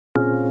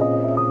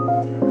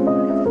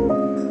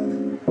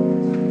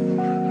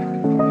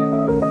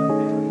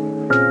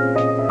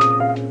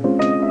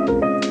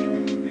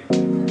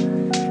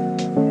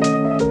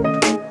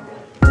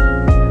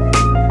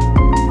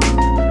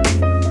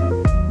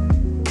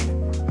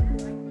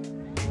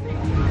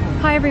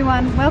Hi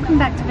everyone, welcome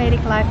back to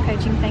Vedic Life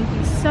Coaching. Thank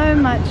you so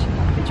much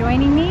for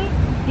joining me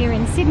here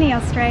in Sydney,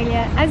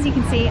 Australia. As you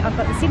can see, I've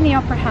got the Sydney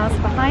Opera House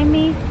behind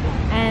me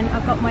and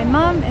I've got my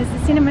mum as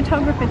the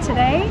cinematographer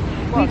today.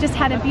 We've just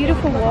had a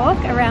beautiful walk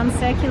around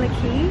Circular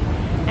Quay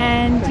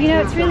and you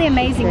know, it's really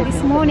amazing.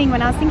 This morning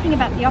when I was thinking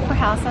about the Opera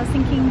House, I was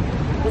thinking,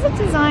 was it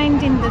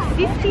designed in the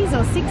 50s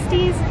or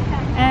 60s?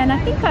 And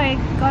I think I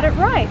got it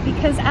right,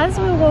 because as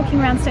we were walking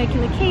around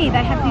Circular Quay,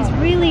 they have these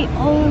really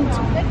old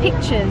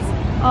pictures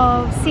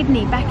of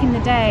Sydney back in the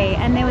day,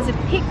 and there was a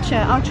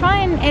picture, I'll try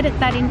and edit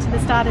that into the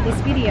start of this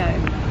video.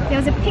 There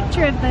was a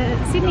picture of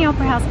the Sydney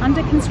Opera House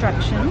under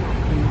construction,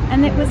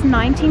 and it was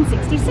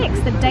 1966.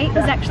 The date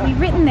was actually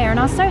written there, and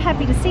I was so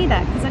happy to see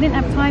that because I didn't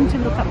have time to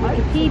look up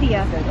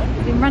Wikipedia.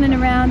 I've been running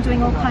around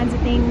doing all kinds of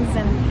things,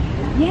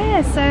 and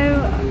yeah, so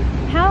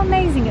how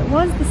amazing. It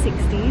was the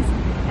 60s,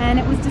 and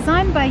it was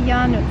designed by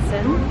Jan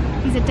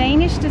Utzon. He's a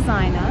Danish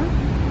designer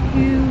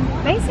who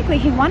basically,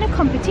 he won a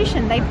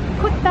competition. They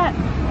put that,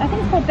 I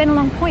think it's called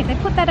Benelong Point, they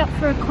put that up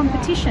for a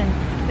competition,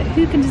 but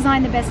who can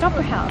design the best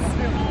opera house?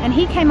 And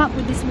he came up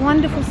with this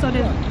wonderful sort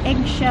of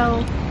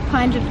eggshell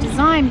kind of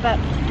design, but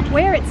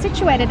where it's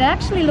situated, it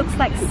actually looks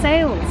like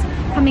sails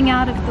coming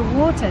out of the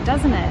water,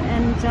 doesn't it?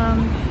 And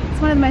it's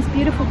one of the most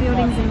beautiful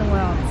buildings in the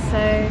world. So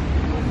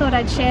I thought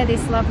I'd share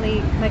this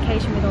lovely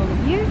location with all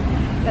of you.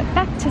 But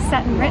back to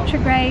Saturn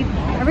Retrograde.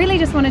 I really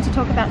just wanted to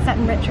talk about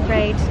Saturn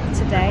Retrograde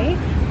today.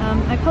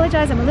 I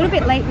apologize, I'm a little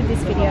bit late with this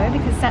video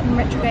because Saturn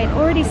Retrograde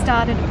already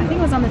started, I think it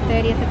was on the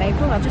 30th of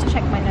April. I'll just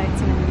check my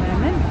notes in a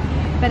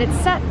moment. But it's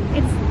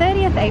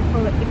 30th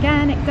April, it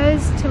began, it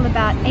goes till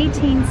about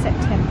 18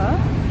 September.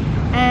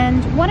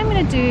 And what I'm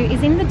going to do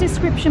is in the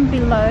description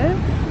below,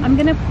 I'm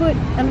going to put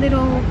a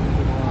little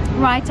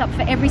write-up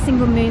for every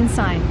single moon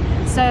sign.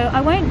 So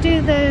I won't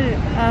do the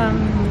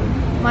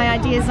my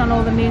ideas on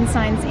all the moon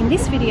signs in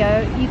this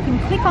video. You can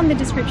click on the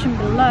description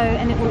below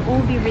and it will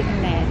all be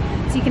written there.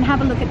 So you can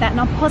have a look at that, and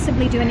I'll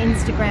possibly do an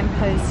Instagram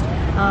post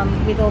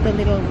with all the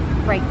little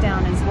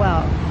breakdown as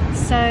well.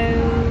 So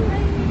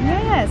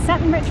yeah,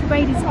 Saturn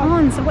Retrograde is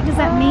on. So what does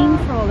that mean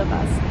for all of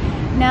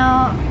us?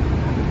 Now,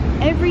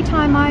 every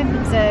time I've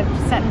observed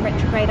Saturn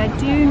Retrograde, I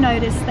do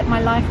notice that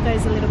my life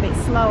goes a little bit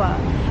slower.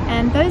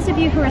 And those of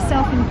you who are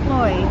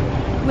self-employed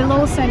will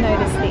also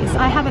notice this.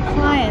 I have a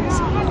client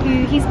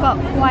who, he's got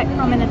quite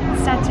prominent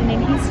Saturn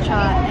in his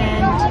chart,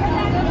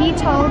 and he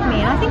told me,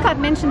 and I think I've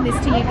mentioned this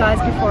to you guys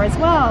before as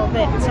well,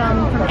 that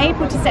from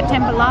April to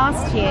September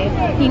last year,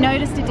 he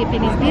noticed a dip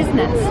in his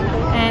business.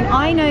 And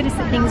I noticed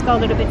that things go a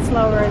little bit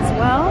slower as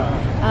well.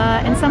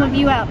 And some of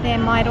you out there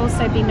might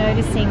also be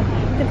noticing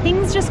that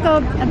things just go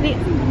a bit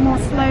more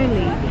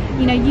slowly.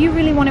 You know, you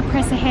really want to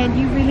press ahead,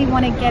 you really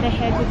want to get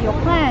ahead with your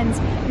plans,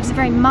 which is a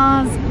very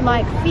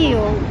Mars-like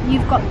feel.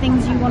 You've got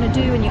things you want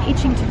to do and you're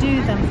itching to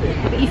do them,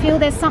 but you feel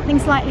there's something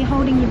slightly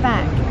holding you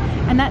back.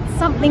 And that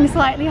something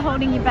slightly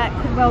holding you back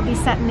could well be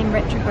Saturn in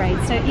retrograde.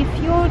 So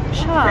if your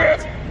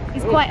chart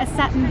is quite a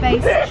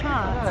Saturn-based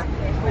chart,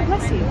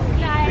 bless you,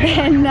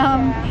 then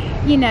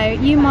you know,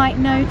 you might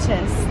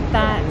notice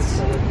that,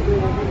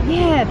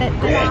 yeah,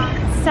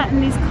 that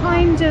Saturn is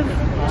kind of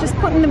just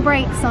putting the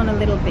brakes on a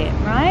little bit,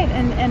 right?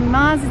 And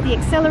Mars is the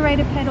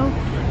accelerator pedal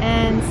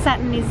and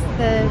Saturn is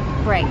the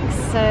brakes.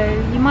 So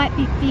you might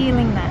be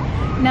feeling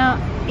that. Now,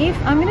 if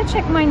I'm going to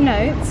check my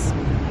notes,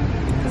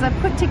 because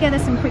I've put together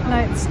some quick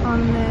notes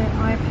on the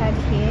iPad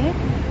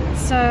here.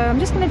 So I'm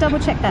just going to double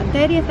check that.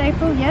 30th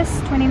April, yes,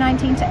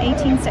 2019 to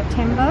 18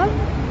 September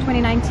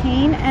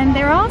 2019. And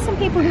there are some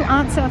people who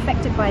aren't so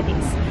affected by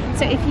this.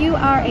 So if you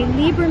are a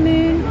Libra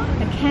moon,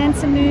 a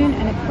Cancer moon,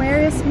 an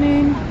Aquarius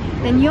moon,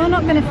 then you're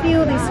not going to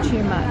feel this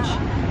too much,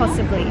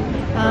 possibly,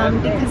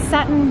 because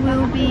Saturn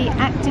will be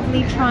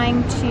actively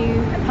trying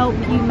to help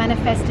you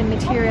manifest and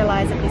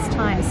materialize at this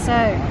time.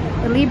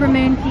 So the Libra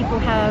moon people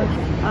have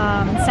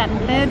Saturn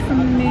 3rd from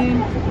the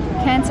moon,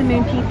 Cancer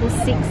moon people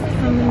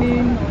 6th from the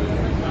moon,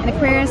 and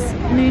Aquarius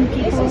moon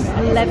people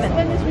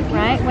 11th,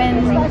 right?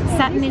 When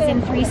Saturn is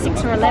in 3,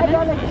 6 or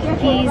 11,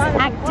 he's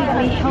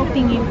actively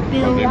helping you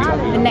build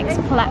the next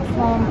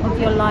platform of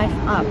your life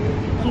up.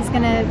 He's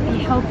going to be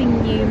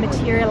helping you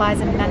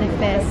materialize and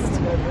manifest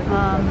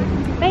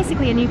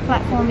basically a new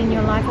platform in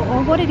your life,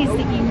 or what it is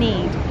that you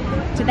need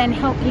to then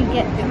help you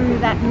get through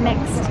that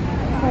next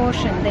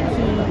portion that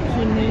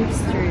he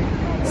moves through.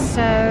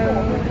 So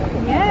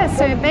yeah,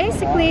 so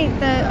basically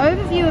the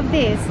overview of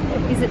this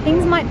is that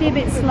things might be a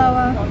bit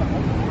slower.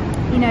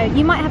 You know,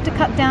 you might have to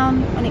cut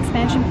down on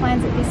expansion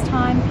plans at this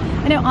time.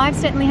 I know I've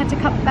certainly had to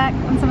cut back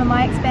on some of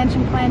my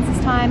expansion plans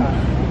this time.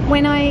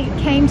 When I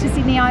came to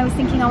Sydney, I was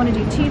thinking I want to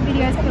do 2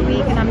 videos per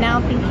week, and I'm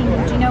now thinking,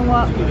 do you know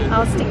what?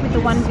 I'll stick with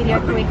the 1 video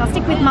per week. I'll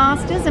stick with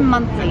masters and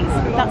monthlies.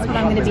 That's what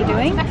I'm going to be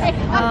doing.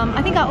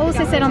 I think I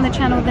also said on the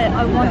channel that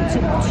I wanted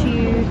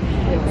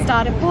to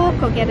start a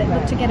book or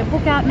look to get a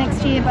book out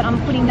next year, but I'm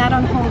putting that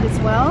on hold as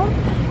well.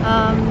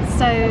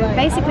 So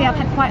basically I've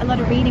had quite a lot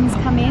of readings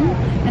come in,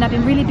 and I've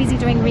been really busy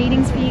doing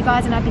readings for you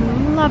guys, and I've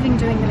been loving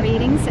doing the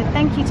readings. So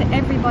thank you to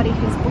everybody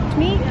who's booked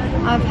me.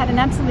 I've had an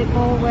absolute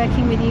ball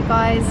working with you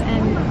guys,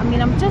 and I mean,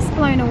 I'm just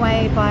blown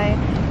away by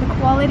the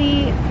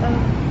quality of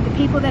the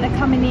people that are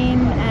coming in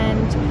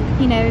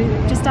and, you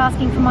know, just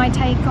asking for my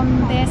take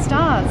on their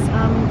stars.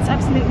 It's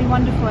absolutely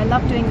wonderful. I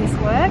love doing this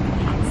work.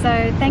 So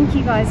thank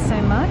you guys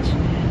so much.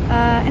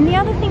 And the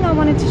other thing I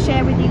wanted to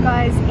share with you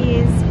guys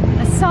is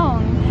a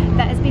song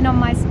that has been on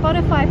my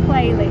Spotify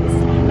playlist.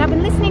 And I've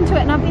been listening to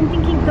it and I've been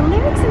thinking the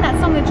lyrics in that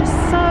song are just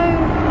so...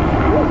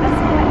 Ooh, that's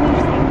quite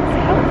interesting. It's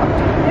a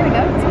helicopter. There we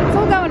go. It's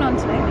all going on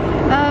today.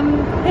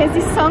 There's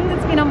this song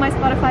that's been on my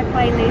Spotify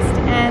playlist,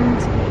 and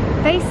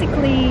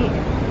basically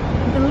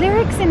the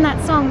lyrics in that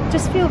song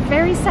just feel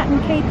very Saturn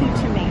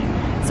Ketu to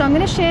me. So I'm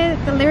going to share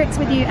the lyrics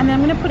with you, and then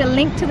I'm going to put a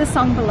link to the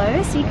song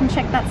below so you can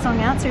check that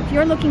song out. So if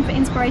you're looking for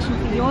inspiration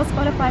for your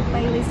Spotify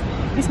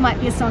playlist, this might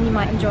be a song you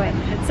might enjoy.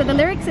 So the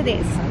lyrics are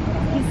this.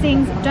 It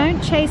sings,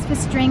 "Don't chase for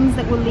strings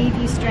that will leave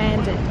you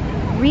stranded,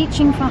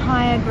 reaching for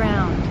higher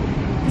ground."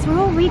 Because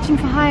we're all reaching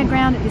for higher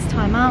ground at this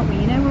time, aren't we?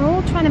 You know, we're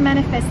all trying to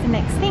manifest the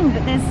next thing,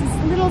 but there's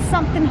this little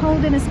something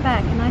holding us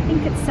back, and I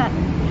think it's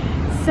Saturn.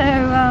 So,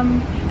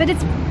 but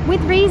it's with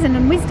reason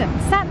and wisdom.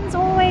 Saturn's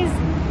always,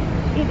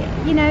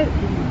 you know,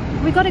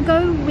 we got to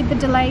go with the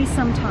delay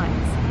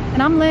sometimes.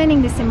 And I'm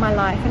learning this in my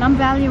life, and I'm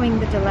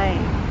valuing the delay,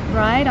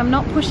 right? I'm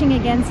not pushing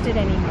against it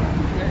anymore.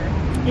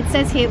 It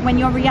says here, when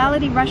your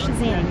reality rushes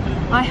in,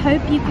 I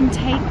hope you can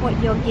take what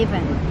you're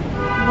given.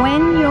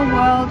 When your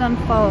world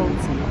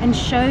unfolds and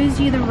shows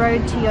you the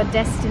road to your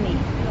destiny,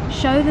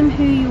 show them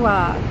who you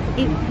are.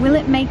 Will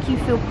it make you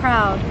feel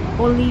proud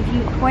or leave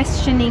you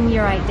questioning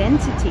your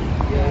identity?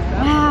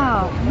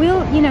 Wow,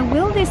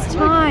 will this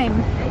time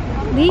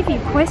leave you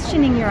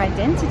questioning your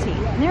identity?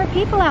 And there are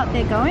people out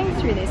there going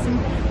through this, and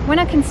when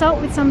I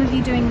consult with some of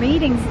you doing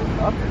readings,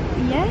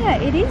 yeah,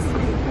 it is.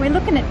 We're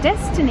looking at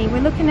destiny.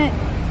 We're looking at,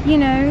 you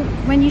know,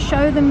 when you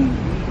show them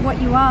what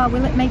you are,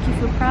 will it make you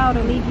feel proud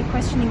or leave you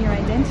questioning your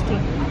identity?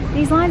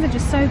 These lines are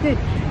just so good.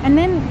 And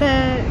then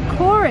the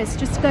chorus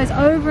just goes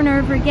over and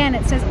over again.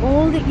 It says,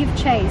 all that you've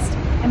chased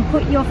and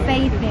put your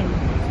faith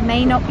in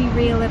may not be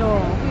real at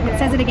all. It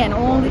says it again,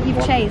 all that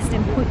you've chased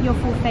and put your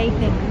full faith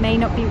in may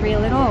not be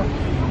real at all.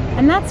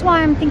 And that's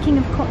why I'm thinking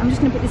of, I'm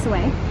just going to put this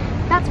away.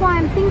 That's why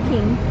I'm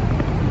thinking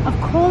of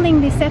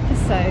calling this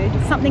episode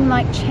something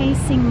like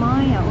Chasing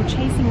Maya or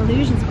Chasing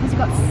Illusions, because you've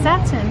got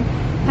Saturn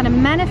kind of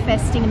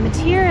manifesting and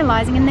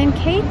materializing, and then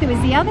Ketu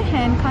is the other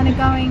hand kind of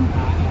going,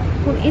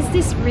 well, is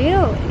this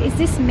real? Is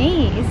this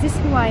me? Is this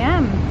who I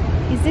am?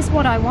 Is this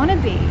what I want to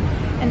be?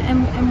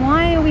 And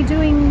why are we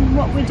doing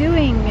what we're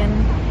doing?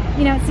 And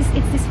you know,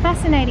 it's this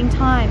fascinating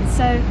time.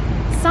 So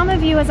some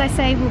of you, as I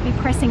say, will be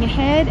pressing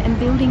ahead and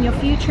building your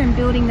future and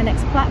building the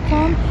next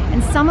platform,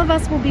 and some of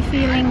us will be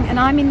feeling, and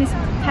I'm in this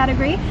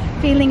category,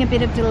 feeling a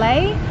bit of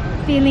delay,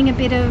 feeling a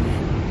bit of,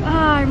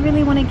 I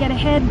really want to get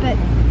ahead, but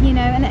you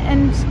know,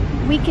 and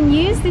we can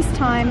use this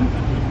time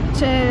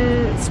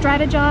to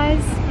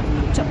strategize,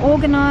 to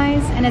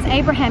organize, and as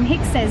Abraham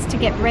Hicks says, to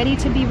get ready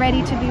to be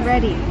ready to be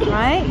ready,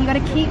 right? You got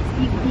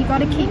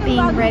to keep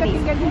being ready.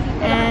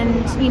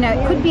 And you know,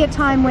 it could be a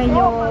time where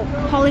you're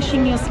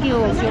polishing your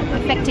skills, you're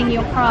perfecting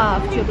your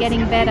craft, you're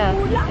getting better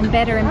and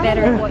better and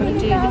better at what you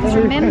do. Because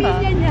remember,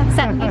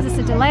 Saturn gives us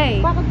a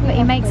delay, but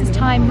he makes us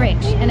time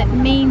rich, and it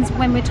means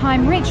when we're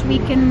time rich, we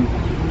can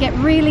get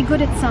really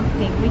good at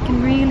something. We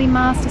can really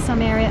master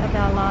some area of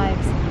our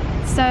lives.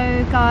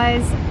 So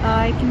guys,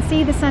 I can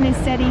see the sun is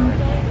setting,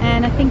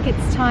 and I think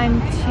it's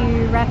time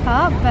to wrap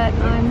up, but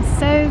I'm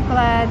so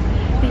glad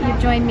that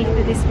you've joined me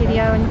for this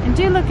video, and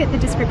do look at the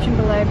description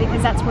below,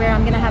 because that's where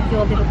I'm going to have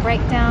your little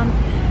breakdown.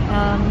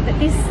 But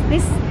this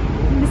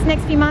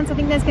next few months, I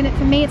think there's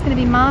for me, it's going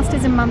to be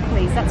masters and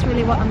monthlies. That's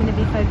really what I'm going to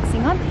be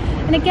focusing on.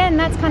 And again,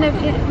 that's kind of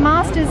it.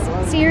 Masters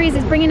series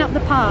is bringing up the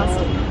past,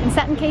 and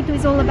Saturn Ketu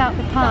is all about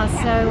the past.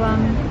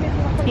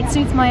 So it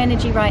suits my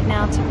energy right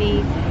now to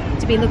be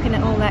looking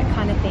at all that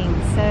kind of thing.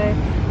 So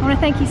I want to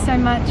thank you so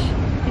much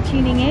for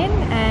tuning in,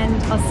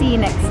 and I'll see you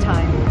next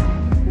time.